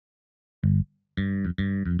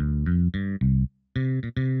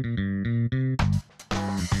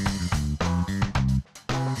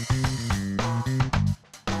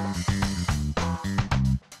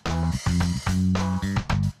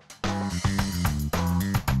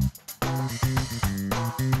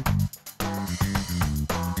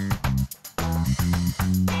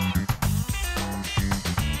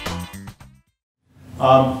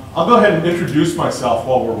I'll go ahead and introduce myself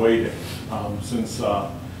while we're waiting, since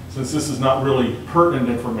this is not really pertinent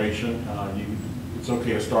information. It's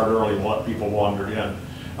okay to start early and let people wander in.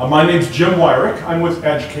 My name's Jim Weirich. I'm with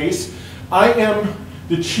EdgeCase. I am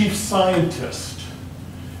the chief scientist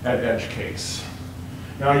at EdgeCase.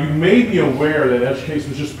 Now, you may be aware that EdgeCase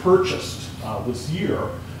was just purchased this year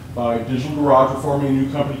by Digital Garage. We're forming a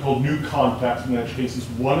new company called New Context, and EdgeCase is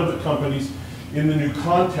one of the companies in the New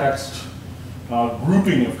Context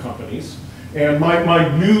grouping of companies. And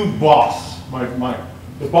my new boss,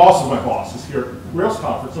 the boss of my boss is here at Rails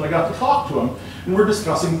Conference, and I got to talk to him, and we're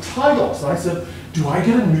discussing titles. And I said, do I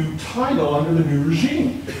get a new title under the new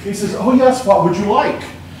regime? He says, oh yes, what would you like?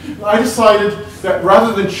 I decided that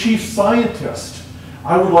rather than chief scientist,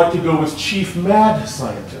 I would like to go with chief mad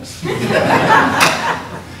scientist.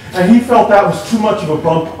 And he felt that was too much of a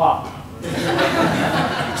bump up.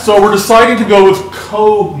 So we're deciding to go with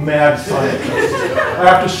co-mad scientist. I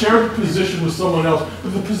have to share the position with someone else,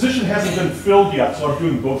 but the position hasn't been filled yet, so I'm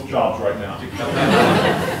doing both jobs right now.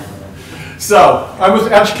 So, I'm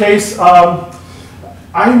with EdgeCase.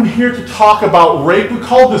 I'm here to talk about Rake. We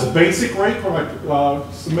called this basic Rake when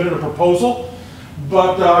I submitted a proposal,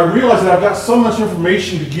 but I realized that I've got so much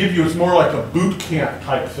information to give you, it's more like a boot camp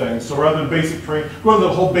type thing. So rather than basic training, go into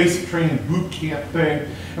the whole basic training boot camp thing.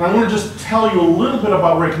 And I want to just tell you a little bit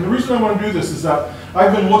about Rake. And the reason I want to do this is that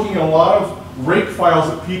I've been looking at a lot of Rake files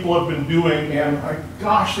that people have been doing, and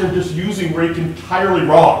gosh, they're just using Rake entirely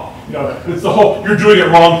wrong. You know, it's the whole you're doing it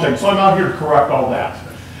wrong thing. So I'm out here to correct all that.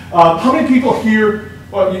 How many people here?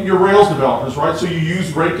 Well, you're Rails developers, right? So you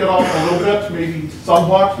use Rake at all a little bit, maybe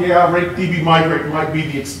somewhat? Yeah, Rake DB migrate might be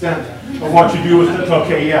the extent of what you do with it.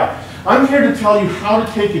 Okay, yeah. I'm here to tell you how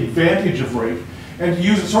to take advantage of Rake and to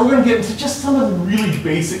use it. So we're going to get into just some of the really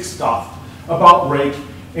basic stuff about Rake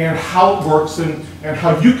and how it works and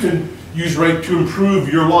how you can use Rake to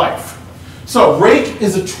improve your life. So Rake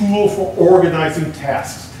is a tool for organizing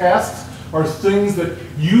tasks. Tasks are things that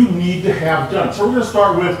you need to have done. So we're going to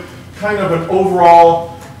start with kind of an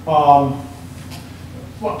overall,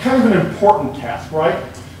 well, kind of an important task, right?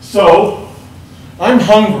 So, I'm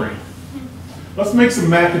hungry. Let's make some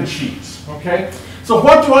mac and cheese, okay? So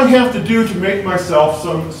what do I have to do to make myself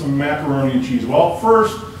some macaroni and cheese? Well,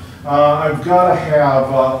 first, I've got to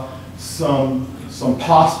have some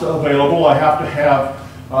pasta available. I have to have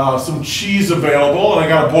some cheese available, and I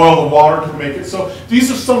got to boil the water to make it. So these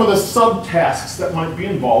are some of the subtasks that might be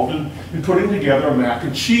involved in putting together a mac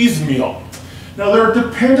and cheese meal. Now there are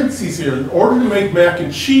dependencies here. In order to make mac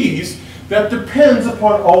and cheese, that depends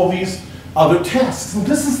upon all these other tasks. And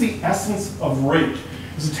this is the essence of Rake,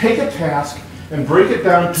 is to take a task and break it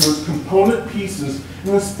down to its component pieces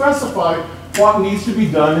and then specify what needs to be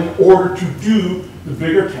done in order to do the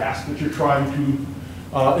bigger task that you're trying to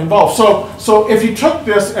involved. So if you took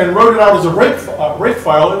this and wrote it out as a Rake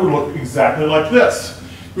file, it would look exactly like this.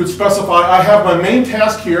 You would specify, I have my main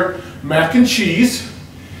task here, mac and cheese,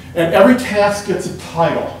 and every task gets a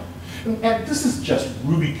title. And this is just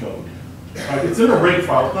Ruby code. Right? It's in a Rake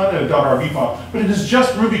file, it's not in a .rb file, but it is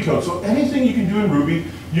just Ruby code. So anything you can do in Ruby,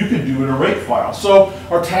 you can do in a Rake file. So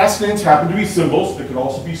our task names happen to be symbols. They could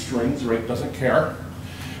also be strings. Rake doesn't care.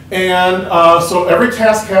 And so every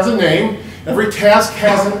task has a name. Every task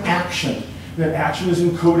has an action. That action is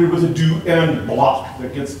encoded with a do-end block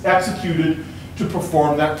that gets executed to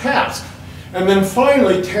perform that task. And then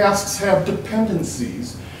finally, tasks have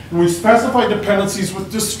dependencies. And we specify dependencies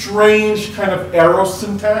with this strange kind of arrow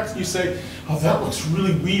syntax. You say, oh, that looks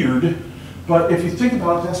really weird. But if you think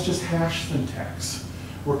about it, that's just hash syntax.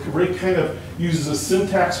 Where Rake kind of uses a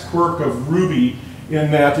syntax quirk of Ruby in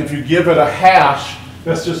that if you give it a hash,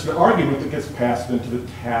 that's just an argument that gets passed into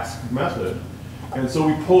the task method. And so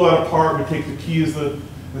we pull that apart, we take the key as the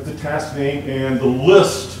task name, and the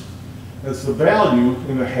list as the value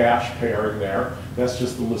in the hash pairing there. That's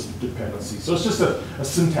just the list of dependencies. So it's just a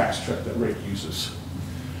syntax trick that Rake uses.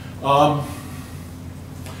 So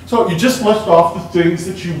you just list off the things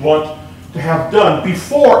that you want to have done.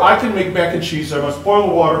 Before I can make mac and cheese, I must boil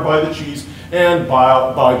the water, buy the cheese, and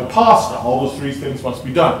buy the pasta. All those three things must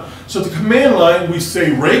be done. So at the command line, we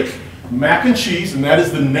say Rake mac and cheese, and that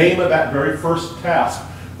is the name of that very first task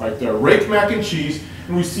right there. Rake mac and cheese,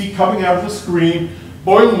 and we see coming out of the screen,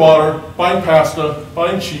 boiling water, buying pasta,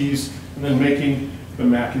 buying cheese, and then making the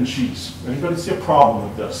mac and cheese. Anybody see a problem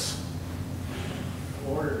with this?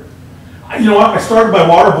 Order. You know what? I started my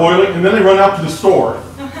water boiling, and then I run out to the store.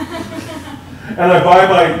 And I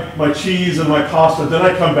buy my cheese and my pasta, then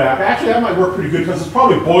I come back. Actually, that might work pretty good because it's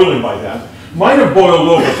probably boiling by then. Might have boiled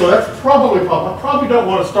over, so that's probably a problem. I probably don't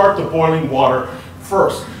want to start the boiling water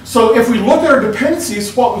first. So if we look at our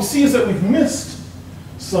dependencies, what we see is that we've missed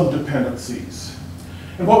some dependencies.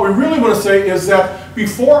 And what we really want to say is that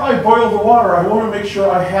before I boil the water, I want to make sure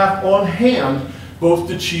I have on hand both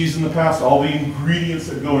the cheese and the pasta, all the ingredients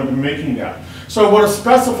that go into making that. So I want to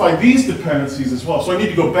specify these dependencies as well. So I need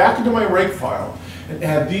to go back into my Rake file and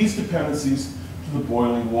add these dependencies to the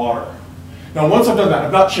boiling water. Now once I've done that,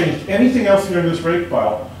 I've not changed anything else here in this Rake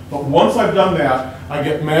file, but once I've done that, I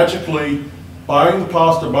get magically buying the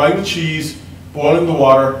pasta, buying the cheese, boiling the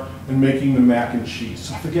water, and making the mac and cheese.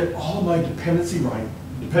 So if I get all my dependencies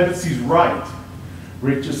right,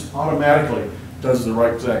 Rake just automatically does the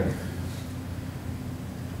right thing.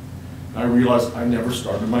 I realized I never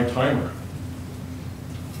started my timer.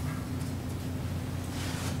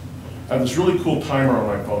 I have this really cool timer on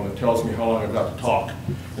my phone that tells me how long I've got to talk.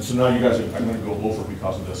 And so now you guys, I'm going to go over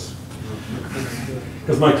because of this.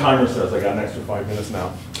 Because my timer says I got an extra 5 minutes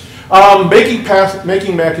now.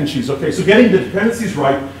 Making mac and cheese. Okay, so getting the dependencies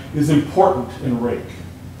right is important in Rake.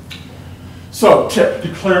 So, tip,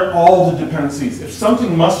 declare all the dependencies. If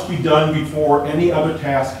something must be done before any other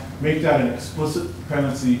task, make that an explicit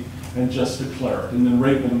dependency and just declare it. And then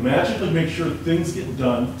Rake will magically make sure things get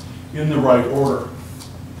done in the right order.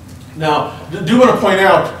 Now, I do want to point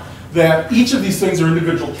out that each of these things are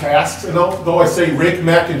individual tasks, and though I say Rake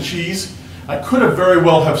mac and cheese, I could have very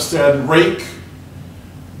well have said Rake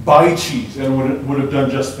buy cheese, and it would have done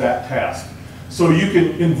just that task. So you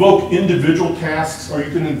can invoke individual tasks, or you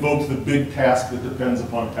can invoke the big task that depends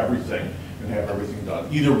upon everything and have everything done.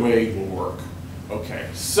 Either way will work. Okay,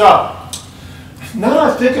 so now that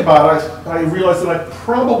I think about it, I realize that I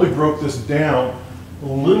probably broke this down a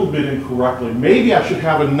little bit incorrectly. Maybe I should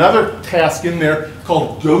have another task in there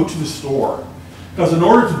called go to the store. Because in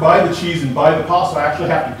order to buy the cheese and buy the pasta, I actually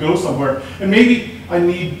have to go somewhere. And maybe I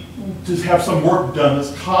need to have some work done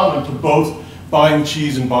that's common to both buying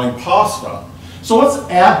cheese and buying pasta. So let's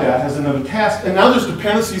add that as another task. And now there's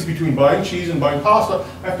dependencies between buying cheese and buying pasta.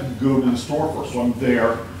 I have to go to the store first, so I'm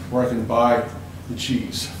there where I can buy the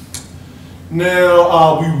cheese.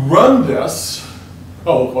 Now we run this.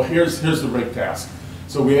 Oh, well, here's the Rake task.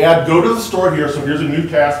 So we add go to the store here, so here's a new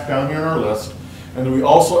task down here in our list. And then we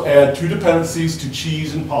also add 2 dependencies to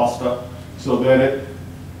cheese and pasta so that it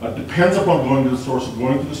depends upon going to the store. So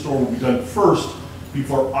going to the store will be done first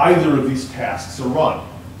before either of these tasks are run.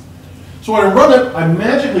 So when I run it, I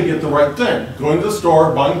magically get the right thing. Going to the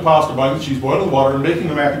store, buying the pasta, buying the cheese, boiling the water, and making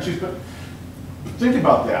the mac and cheese. But think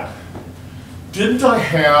about that. Didn't I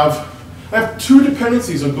have 2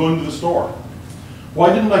 dependencies on going to the store.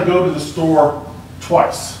 Why didn't I go to the store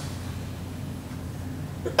twice?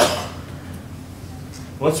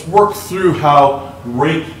 Let's work through how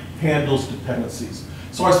Rake handles dependencies.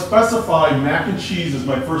 So I specify mac and cheese as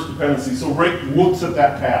my first dependency. So Rake looks at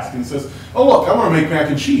that task and says, oh look, I want to make mac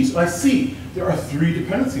and cheese. And I see there are 3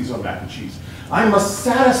 dependencies on mac and cheese. I must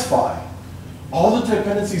satisfy all the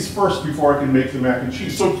dependencies first before I can make the mac and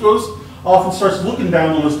cheese. So it goes off and starts looking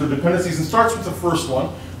down the list of dependencies and starts with the first one,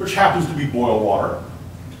 which happens to be boil water.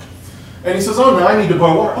 And he says, oh, now I need to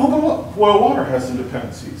boil water. Oh, but look, boil water has some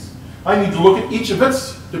dependencies. I need to look at each of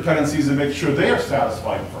its dependencies and make sure they are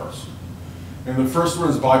satisfied first. And the first one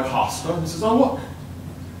is buy pasta. And he says, oh, look.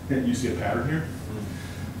 You see a pattern here?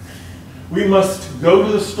 We must go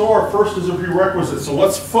to the store first as a prerequisite. So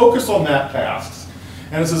let's focus on that task.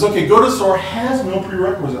 And it says, okay, go to the store has no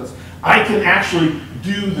prerequisites. I can actually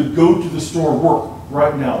do the go to the store work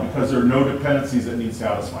right now because there are no dependencies that need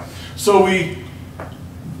satisfying. So we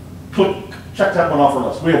check that one off our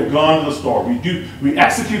list. We have gone to the store. We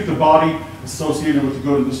execute the body associated with the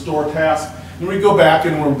go to the store task. Then we go back,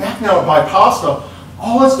 and we're back now at buy pasta.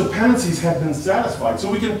 All its dependencies have been satisfied.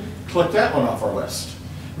 So we can click that one off our list.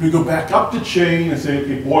 We go back up the chain and say,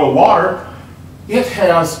 okay, boil water. It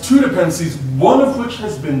has 2 dependencies, one of which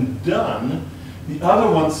has been done. The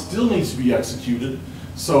other one still needs to be executed.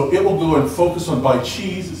 So it will go and focus on buy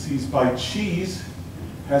cheese. It sees buy cheese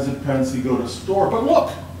has a dependency go to store. But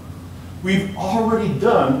look, we've already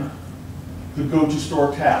done the go to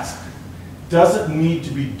store task. Doesn't need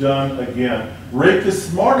to be done again. Rake is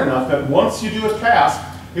smart enough that once you do a task,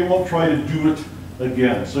 it won't try to do it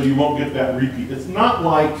again. So you won't get that repeat. It's not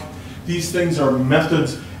like these things are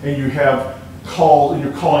methods and you have call and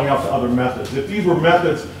you're calling out to other methods. If these were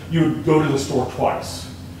methods, you would go to the store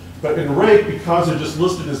twice. But in Rake, because they're just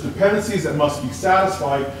listed as dependencies that must be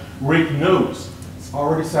satisfied, Rake knows it's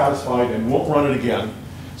already satisfied and won't run it again.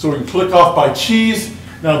 So we can click off buy cheese.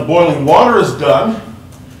 Now the boiling water is done.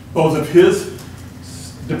 Both of his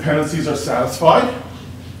dependencies are satisfied.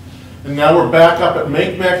 And now we're back up at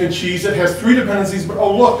make mac and cheese. It has 3 dependencies, but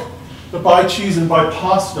oh look, the buy cheese and buy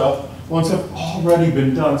pasta ones have already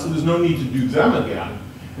been done, so there's no need to do them again.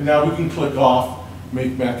 And now we can click off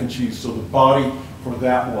make mac and cheese. So the body for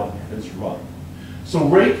that one is run. So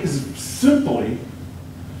Rake is simply,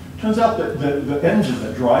 turns out that the engine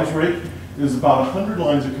that drives Rake is about 100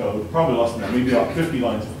 lines of code, probably less than that, maybe about 50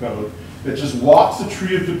 lines of code, that just walks the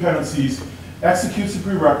tree of dependencies, executes the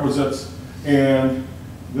prerequisites, and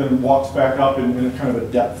then walks back up in a kind of a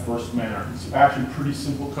depth-first manner. It's actually pretty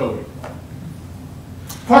simple coding.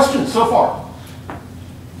 Questions so far?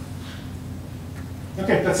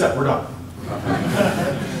 Okay, that's it, we're done.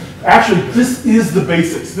 Actually, this is the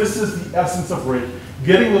basics. This is the essence of Rake,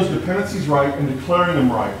 getting those dependencies right and declaring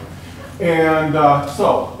them right. And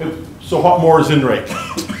so what more is in Rake?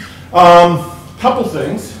 Couple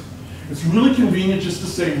things. It's really convenient just to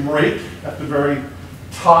say Rake at the very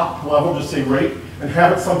top level, just say Rake, and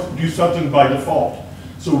have it do something by default.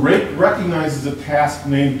 So Rake recognizes a task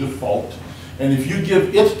named default, and if you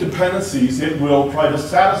give it dependencies, it will try to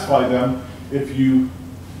satisfy them if you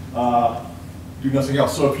do nothing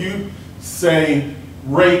else. So if you say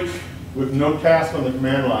Rake with no task on the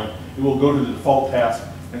command line, it will go to the default task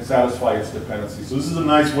and satisfy its dependency. So this is a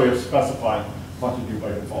nice way of specifying what to do by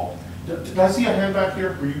default. Did I see a hand back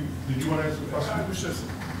here? Did you want to ask a question? I was just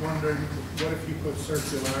wondering, what if you put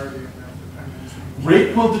circularity in that dependency?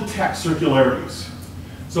 Rake will detect circularities.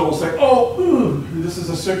 So it will say, oh, ooh, this is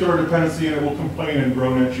a circular dependency, and it will complain and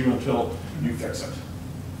groan at you until you fix it.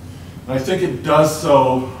 And I think it does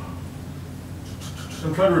so.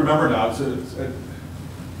 I'm trying to remember now. It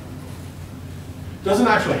doesn't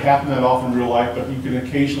actually happen that often in real life, but you can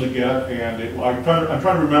occasionally get it. And I'm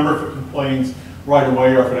trying to remember if it complains right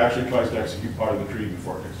away or if it actually tries to execute part of the tree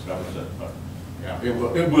before it discovers it. But yeah,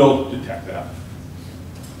 it will detect that.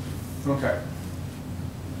 Okay.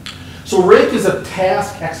 So Rake is a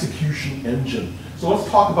task execution engine. So let's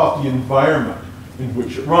talk about the environment in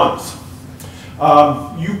which it runs.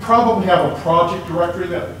 You probably have a project directory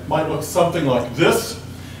that might look something like this.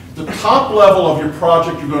 The top level of your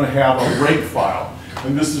project, you're going to have a Rake file,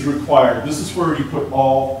 and this is required. This is where you put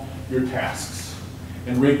all your tasks.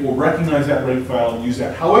 And Rake will recognize that Rake file and use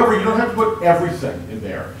that. However, you don't have to put everything in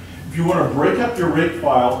there. If you want to break up your Rake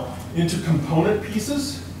file into component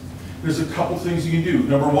pieces, there's a couple things you can do.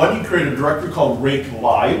 Number one, you create a directory called Rake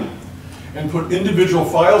lib and put individual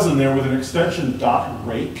files in there with an extension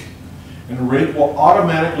 .rake. And Rake will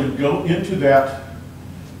automatically go into that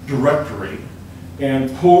directory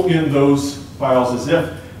and pull in those files as if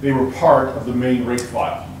they were part of the main Rake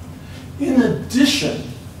file. In addition,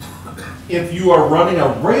 if you are running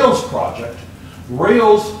a Rails project,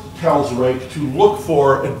 Rails tells Rake to look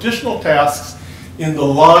for additional tasks in the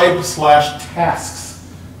lib/tasks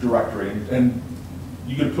directory, and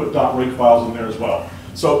you can put .rake files in there as well.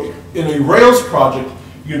 So in a Rails project,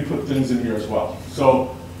 you can put things in here as well.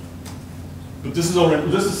 So, but this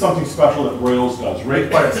is something special that Rails does.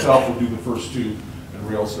 Rake by itself will do the first two, and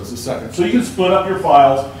Rails does the second. So you can split up your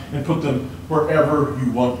files and put them wherever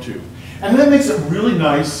you want to. And that makes it really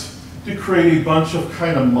nice to create a bunch of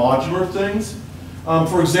kind of modular things.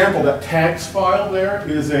 For example, that tags file there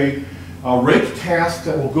is a Rake task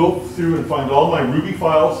that will go through and find all my Ruby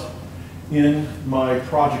files in my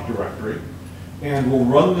project directory, and will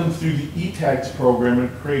run them through the etags program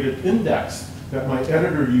and create an index that my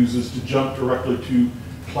editor uses to jump directly to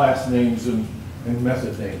class names and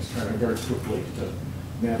method names kind of very quickly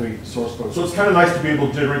to navigate source code. So it's kind of nice to be able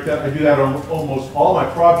to generate that. I do that on almost all my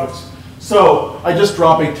projects. So I just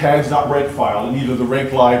drop a tags.rake file in either the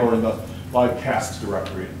Rake lib or in the lib tasks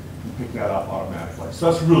directory and pick that up automatically. So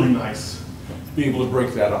that's really nice to be able to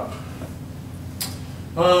break that up.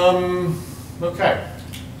 Okay.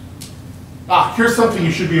 Here's something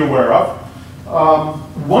you should be aware of.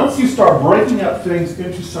 Once you start breaking up things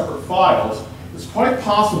into separate files, it's quite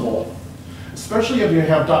possible, especially if you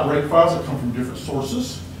have .rake files that come from different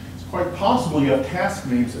sources, it's quite possible you have task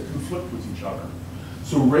names that conflict with each other.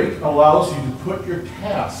 So Rake allows you to put your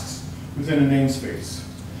tasks within a namespace.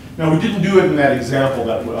 Now, we didn't do it in that example,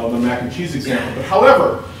 the mac and cheese example, but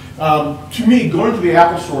however, to me, going to the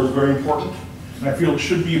Apple Store is very important, and I feel it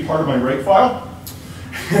should be a part of my Rake file.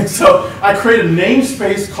 And so I create a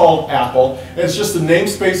namespace called Apple, and it's just the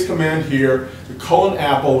namespace command here, the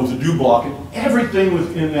 :Apple with a do block, and everything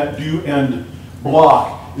within that do end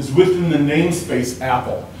block is within the namespace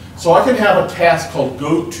Apple. So I can have a task called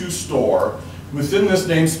go_to_store within this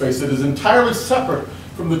namespace that is entirely separate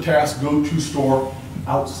from the task go_to_store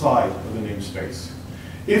outside of the namespace.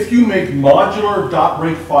 If you make modular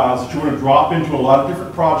 .rake files that you want to drop into a lot of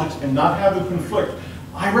different projects and not have them conflict,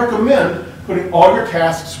 I recommend putting all your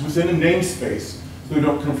tasks within a namespace so they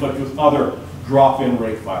don't conflict with other drop-in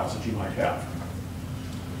Rake files that you might have.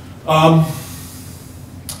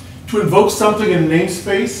 To invoke something in a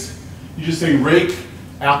namespace, You just say rake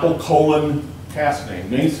apple colon task name,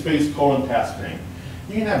 namespace colon task name.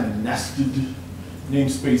 You can have nested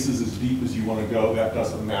namespaces as deep as you want to go, that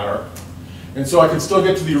doesn't matter. And so I can still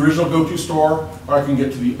get to the original GoToStore, or I can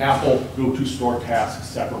get to the Apple GoToStore tasks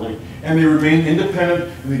separately. And they remain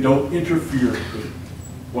independent, and they don't interfere with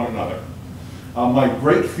one another. My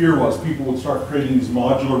great fear was people would start creating these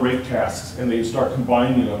modular rake tasks, and they'd start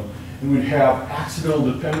combining them, and we'd have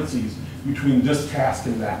accidental dependencies between this task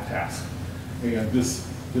and that task. And this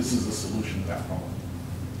is the solution to that problem.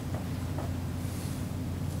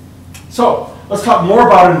 So, let's talk more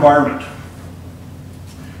about environment.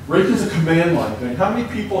 Rake is a command line thing. How many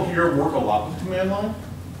people here work a lot with command line?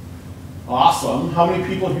 Awesome. How many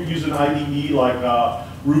people here use an IDE like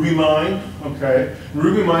RubyMine? Okay.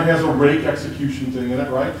 RubyMine has a rake execution thing in it,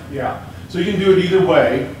 right? Yeah. So you can do it either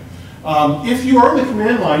way. If you are in the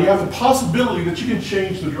command line, you have the possibility that you can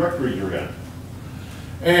change the directory you're in.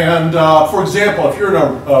 And for example, if you're in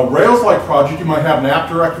a Rails-like project, you might have an app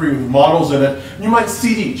directory with models in it. And you might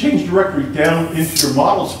cd, change directory down into your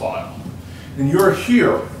models file. And you're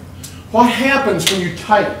here. What happens when you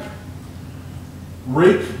type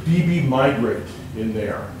rake db migrate in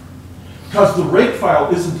there? Because the rake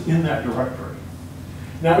file isn't in that directory.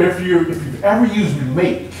 Now, if you've ever used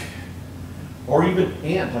make, or even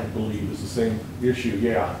ant, I believe, is the same issue,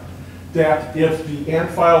 yeah. That if the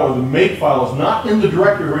ant file or the make file is not in the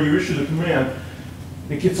directory where you issue the command,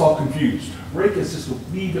 it gets all confused. Rake is just a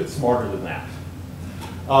wee bit smarter than that.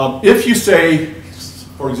 If you say,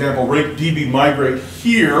 for example, rake db migrate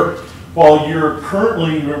here, while your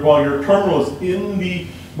terminal is in the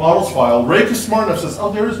models file, Rake is smart enough, says,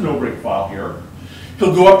 oh, there is no rake file here.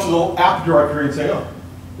 He'll go up to the app directory and say, oh,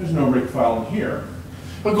 there's no rake file in here.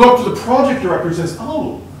 He'll go up to the project directory and says,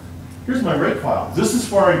 oh, here's my rake file. This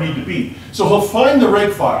is where I need to be. So he'll find the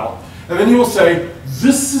rake file, and then he will say,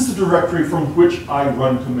 this is the directory from which I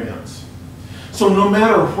run commands. So no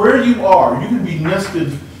matter where you are, you can be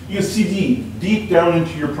nested, you can cd deep down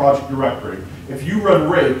into your project directory. If you run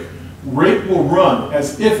Rake, Rake will run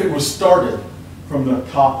as if it was started from the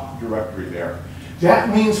top directory there. That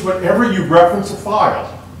means whenever you reference a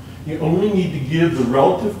file, you only need to give the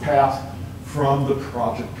relative path from the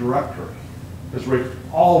project directory, because Rake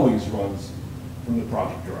always runs from the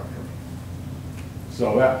project directory.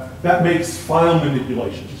 So that makes file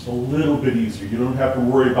manipulation just a little bit easier. You don't have to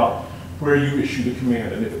worry about where you issue the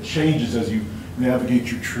command and if it changes as you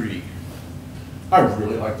navigate your tree. I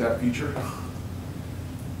really like that feature.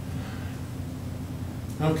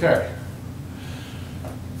 Okay.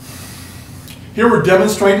 Here we're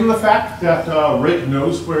demonstrating the fact that Rake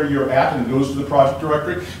knows where you're at and goes to the project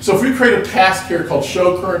directory. So if we create a task here called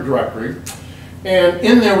show current directory, and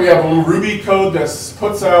in there we have a little Ruby code that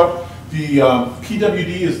puts out the pwd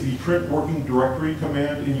is the print working directory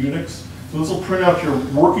command in Unix. So this will print out your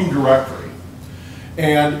working directory.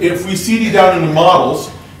 And if we cd down into models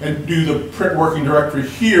and do the print working directory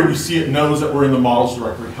here, we see it knows that we're in the models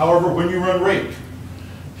directory. However, when you run Rake,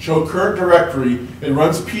 show current directory, it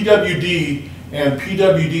runs pwd, and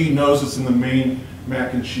pwd knows it's in the main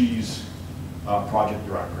mac and cheese project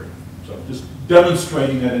directory. So just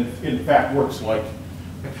demonstrating that it in fact works like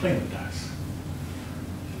I claim it does.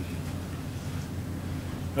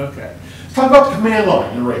 Okay, let's talk about the command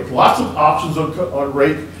line in Rake. Lots of options on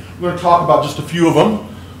Rake. We're going to talk about just a few of them.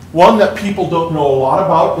 One that people don't know a lot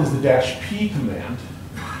about is the -p command.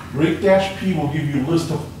 Rake-p will give you a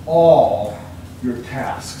list of all your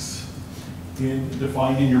tasks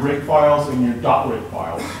defined in your Rake files and your .rake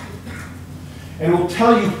files. And it will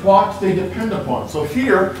tell you what they depend upon. So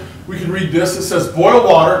here, we can read this. It says boil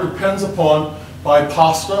water depends upon by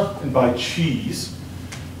pasta and by cheese.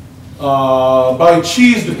 By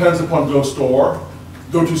cheese depends upon GoToStore.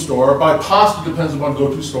 By pasta depends upon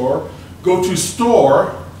GoToStore.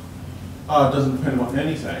 GoToStore doesn't depend on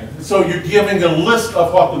anything. So you're giving a list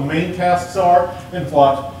of what the main tasks are and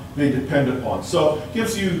what they depend upon. So it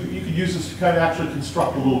gives you could use this to kind of actually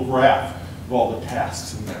construct a little graph of all the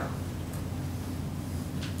tasks in there.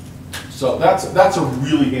 So that's a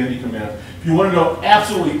really handy command. If you want to know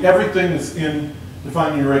absolutely everything that's in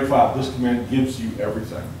defining your Rake file, this command gives you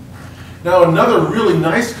everything. Now another really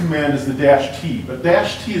nice command is the -t, but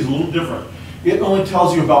 -t is a little different. It only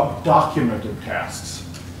tells you about documented tasks.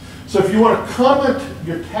 So if you want to comment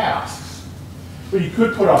your tasks, well, you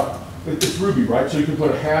could put it's Ruby, right? So you can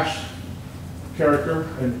put a hash character,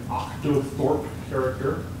 an octothorpe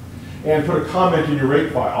character, and put a comment in your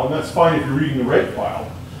Rake file, and that's fine if you're reading the Rake file.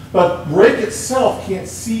 But Rake itself can't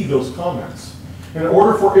see those comments. In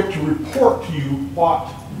order for it to report to you what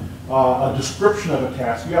a description of a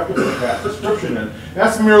task, you have to put a task description in.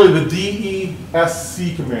 That's merely the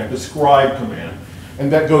DESC command, describe command.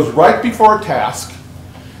 And that goes right before a task,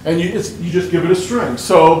 and you just give it a string.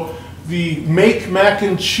 So the make mac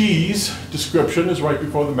and cheese description is right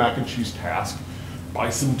before the mac and cheese task. Buy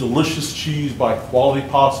some delicious cheese, buy quality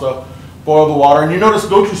pasta, boil the water. And you notice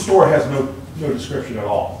go to store has no description at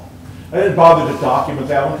all. I didn't bother to document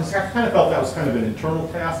that one because I kind of felt that was kind of an internal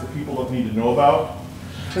task that people don't need to know about.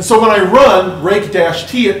 And so when I run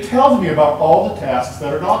rake-t, it tells me about all the tasks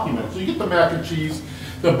that are documented. So you get the mac and cheese,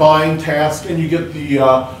 the buying task, and you get the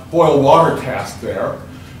boil water task there.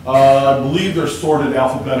 I believe they're sorted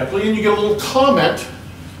alphabetically, and you get a little comment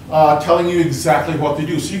telling you exactly what they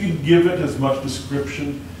do. So you can give it as much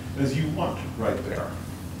description as you want right there.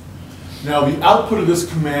 Now the output of this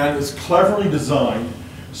command is cleverly designed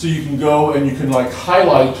so you can go and you can like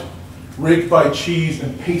highlight rake by cheese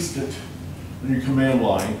and paste it on your command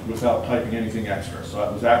line without typing anything extra. So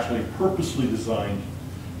that was actually purposely designed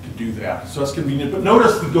to do that. So that's convenient. But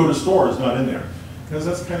notice the go to store is not in there because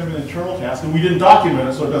that's kind of an internal task, and we didn't document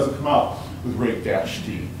it so it doesn't come out with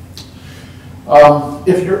rake-t.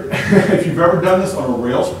 If you've ever done this on a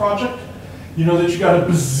Rails project, you know that you got a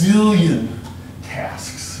bazillion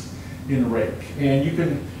tasks in Rake, and you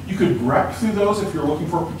could grep through those if you're looking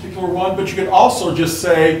for a particular one, but you could also just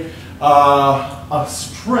say a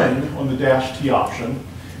string on the -t option,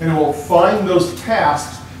 and it will find those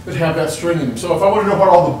tasks that have that string in them. So if I want to know what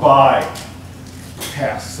all the buy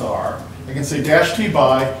tasks are, I can say -t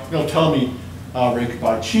buy, and it'll tell me rake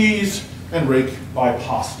by cheese and rake by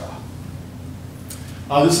pasta.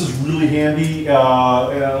 This is really handy.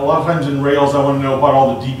 A lot of times in Rails, I want to know what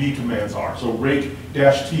all the DB commands are. So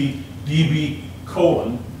rake-t db :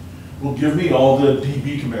 will give me all the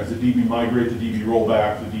DB commands, the DB migrate, the DB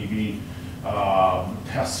rollback, the DB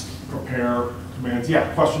test prepare commands. Yeah,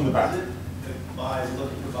 question in the back. Is it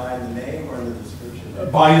looking to buy in the name or in the description?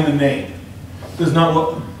 Buy in the name. Does not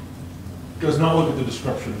look at the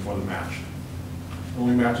description for the match.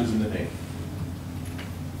 Only matches in the name.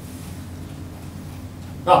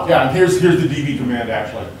 Oh, yeah, and here's the DB command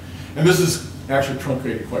actually. And this is actually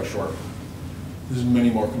truncated quite short. There's many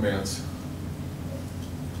more commands.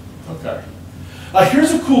 Okay.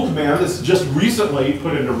 Here's a cool command that's just recently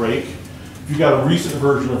put into Rake. If you've got a recent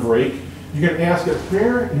version of Rake, you can ask it,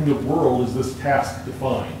 where in the world is this task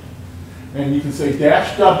defined? And you can say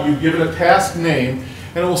 -w, give it a task name,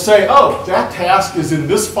 and it will say, oh, that task is in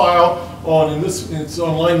this file it's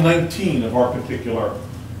on line 19 of our particular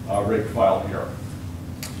Rake file here.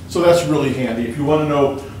 So that's really handy. If you want to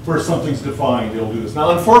know where something's defined, it'll do this. Now,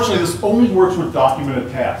 unfortunately, this only works with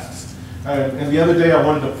documented tasks. And the other day, I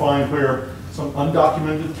wanted to find where some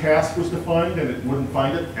undocumented task was defined, and it wouldn't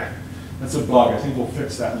find it. That's a bug. I think we'll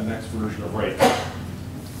fix that in the next version of Rake.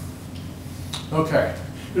 Okay.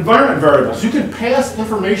 Environment variables. You can pass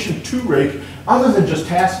information to Rake other than just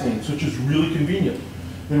task names, which is really convenient.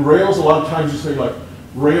 In Rails, a lot of times you say like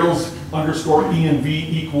Rails_env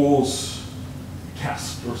equals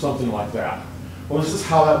test or something like that. Well, this is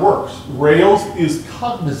how that works. Rails is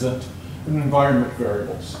cognizant of environment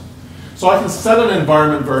variables. So I can set an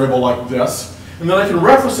environment variable like this, and then I can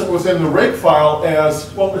reference it within the Rake file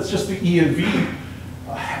as, well, it's just the env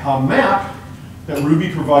map that Ruby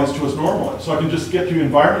provides to us normally. So I can just get to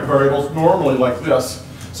environment variables normally like this.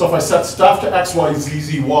 So if I set stuff to x, y, z,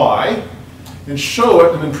 z, y, and show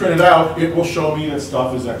it and then print it out, it will show me that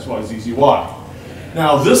stuff is x, y, z, z, y.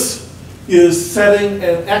 Now this is setting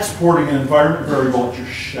and exporting an environment variable at your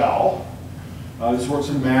shell. This works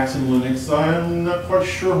in Macs and Linux. I'm not quite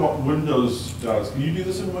sure what Windows does. Can you do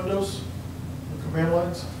this in Windows? The command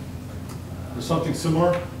lines? Or something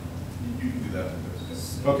similar? You can do that in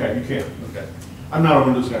Windows. Okay, you can. Okay. I'm not a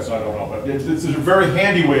Windows guy, so I don't know, but it's a very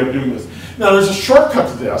handy way of doing this. Now, there's a shortcut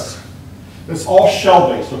to this. It's all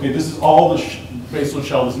shell-based. Okay, this is all based on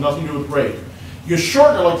shell. There's nothing to do with Rake. You can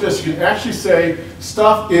shorten it like this. You can actually say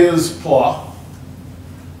stuff is pla,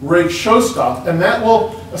 Rake show stuff, and that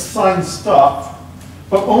will assign stuff,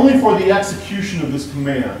 but only for the execution of this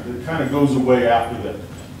command. It kind of goes away after that,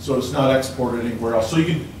 so it's not exported anywhere else. So you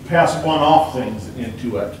can pass one-off things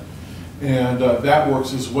into it, and that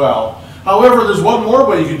works as well. However, there's one more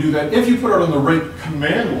way you can do that. If you put it on the Rake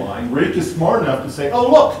command line, Rake is smart enough to say, oh,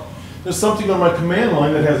 look, there's something on my command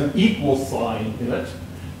line that has an equal sign in it.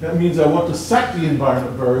 That means I want to set the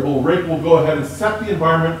environment variable. Rake will go ahead and set the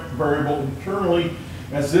environment variable internally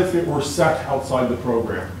as if it were set outside the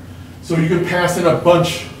program. So you can pass in a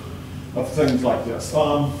bunch of things like this.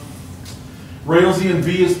 Rails env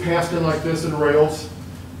is passed in like this in Rails.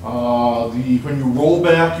 When you roll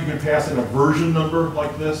back, you can pass in a version number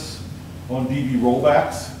like this on DB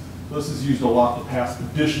rollbacks. This is used a lot to pass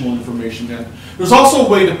additional information in. There's also a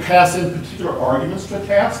way to pass in particular arguments to a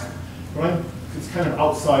task, but it's kind of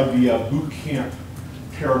outside the boot camp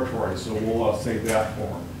territory, so we'll save that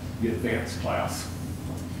for the advanced class.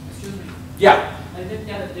 Excuse me. Yeah. I didn't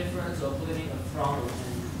get a difference of putting a front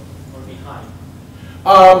or behind.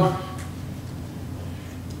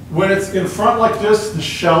 When it's in front like this, the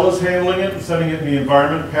shell is handling it and setting it in the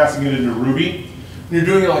environment, passing it into Ruby. When you're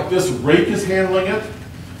doing it like this, Rake is handling it,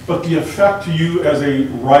 but the effect to you as a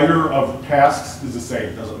writer of tasks is the same,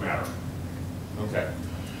 it doesn't matter. Okay.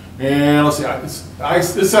 And let's see,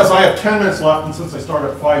 it says I have 10 minutes left, and since I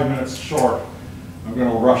started 5 minutes short, I'm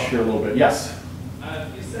going to rush here a little bit. Yes?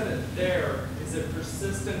 You said it there. Is it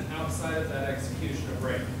persistent outside of that execution of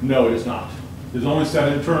Rake? No, it is not. It's only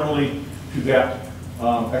set internally to that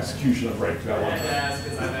execution of Rake. I had to ask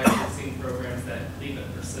because I've actually seen programs that leave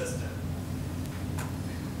it persistent.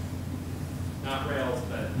 Not Rails,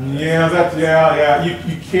 but... Yeah,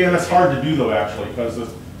 you can. It's hard to do though, actually, because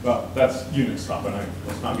well, that's Unix stuff, and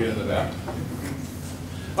let's not get into that.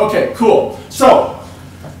 Okay, cool. So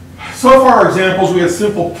far our examples, we had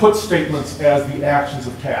simple put statements as the actions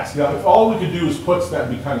of tasks. Now, if all we could do is puts, that'd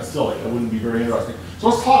be kind of silly. That wouldn't be very interesting. So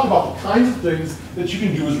let's talk about the kinds of things that you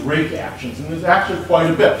can do as Rake actions, and there's actually quite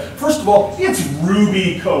a bit. First of all, it's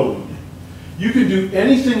Ruby code. You can do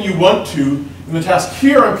anything you want to in the task.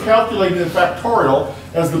 Here, I'm calculating the factorial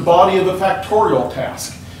as the body of the factorial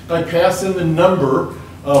task. I pass in the number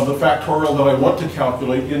of the factorial that I want to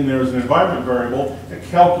calculate in there as an environment variable. It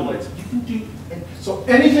calculates. You can do so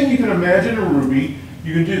anything you can imagine in Ruby,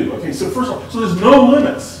 you can do. Okay, so first of all, so there's no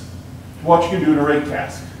limits to what you can do in a Rake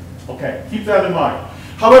task. Okay, keep that in mind.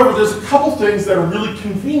 However, there's a couple things that are really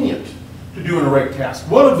convenient to do in a Rake task.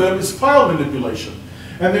 One of them is file manipulation.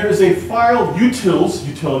 And there is a file utils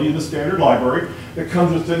utility in the standard library that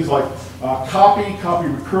comes with things like copy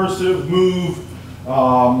recursive, move,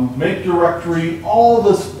 make directory. All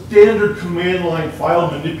the standard command line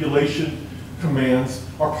file manipulation commands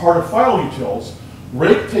are part of file utils.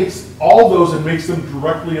 Rake takes all those and makes them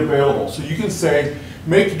directly available. So you can say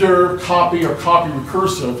make dir copy or copy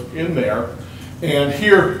recursive in there. And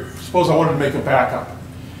here, suppose I wanted to make a backup.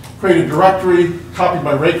 Create a directory, copy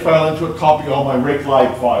my Rake file into it, copy all my Rake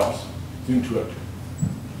live files into it.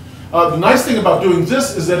 The nice thing about doing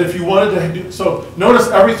this is that if you wanted to do, so notice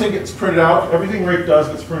everything gets printed out, everything Rake does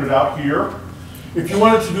gets printed out here. If you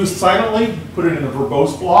wanted to do silently, put it in a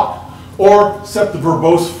verbose block, or set the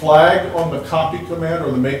verbose flag on the copy command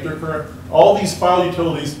or the make dir command. All these file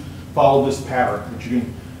utilities follow this pattern, which you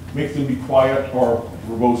can make them be quiet or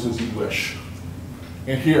verbose as you wish.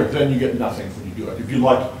 And here, then you get nothing when you do it, if you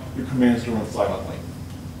like your commands to run silently.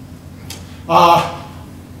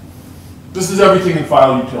 This is everything in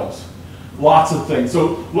file utils. Lots of things.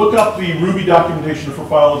 So look up the Ruby documentation for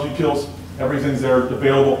file utils. Everything's there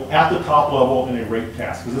available at the top level in a Rake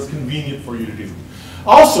task, because it's convenient for you to do.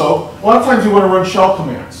 Also, a lot of times you want to run shell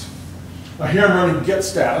commands. Now here I'm running get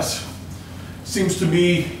status. Seems to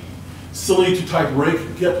be silly to type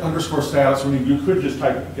Rake get underscore status when you could just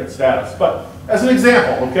type get status. But as an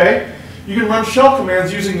example, okay, you can run shell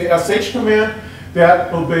commands using the sh command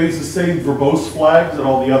that obeys the same verbose flags that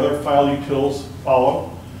all the other file utils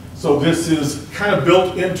follow. So this is kind of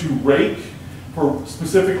built into Rake for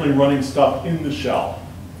specifically running stuff in the shell.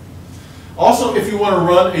 Also, if you want to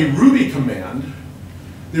run a Ruby command,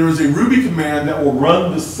 there is a Ruby command that will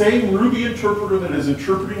run the same Ruby interpreter that is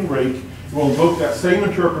interpreting Rake. It will invoke that same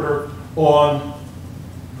interpreter on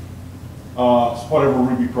whatever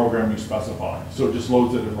Ruby program you specify. So it just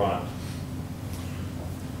loads it and runs it.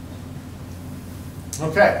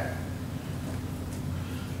 Okay.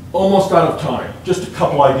 Almost out of time. Just a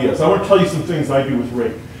couple ideas. I want to tell you some things I do with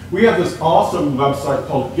Rake. We have this awesome website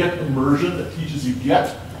called Get Immersion that teaches you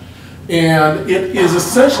Get. And it is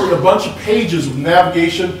essentially a bunch of pages with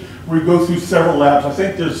navigation where you go through several labs. I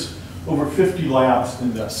think there's over 50 labs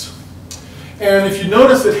in this. And if you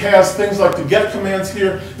notice, it has things like the get commands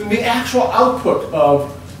here, then the actual output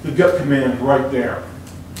of the get command right there.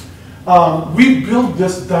 We build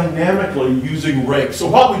this dynamically using Rake. So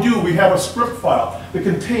what we do, we have a script file that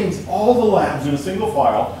contains all the labs in a single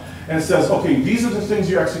file, and it says, okay, these are the things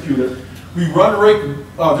you executed. We run Rake,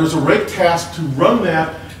 there's a Rake task to run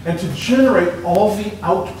that and to generate all the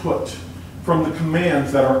output from the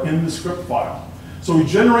commands that are in the script file. So we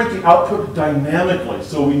generate the output dynamically,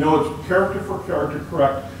 so we know it's character for character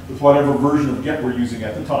correct with whatever version of get we're using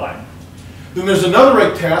at the time. Then there's another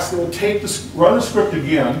Rake task that will take this, run the script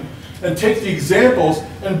again, and take the examples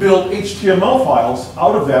and build HTML files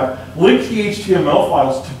out of that, link the HTML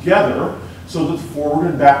files together so that the forward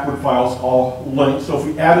and backward files all link. So if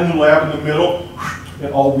we add a new lab in the middle,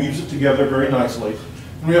 It all weaves it together very nicely.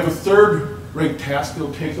 And we have a third Rake task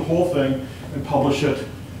that'll take the whole thing and publish it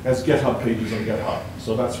as GitHub pages on GitHub.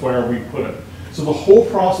 So that's where we put it. So the whole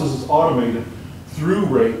process is automated through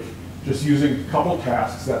Rake, just using a couple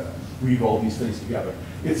tasks that weave all these things together.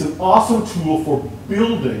 It's an awesome tool for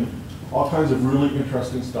building all kinds of really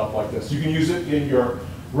interesting stuff like this. You can use it in your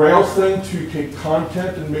Rails thing to take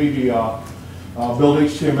content and maybe build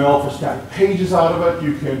HTML for static pages out of it.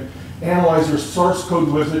 You can analyze your source code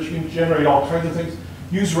with it. You can generate all kinds of things.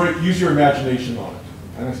 Use Rake, use your imagination on it.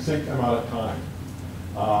 And I think I'm out of time.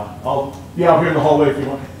 I'll be out here in the hallway if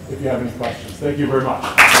you have any questions. Thank you very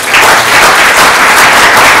much.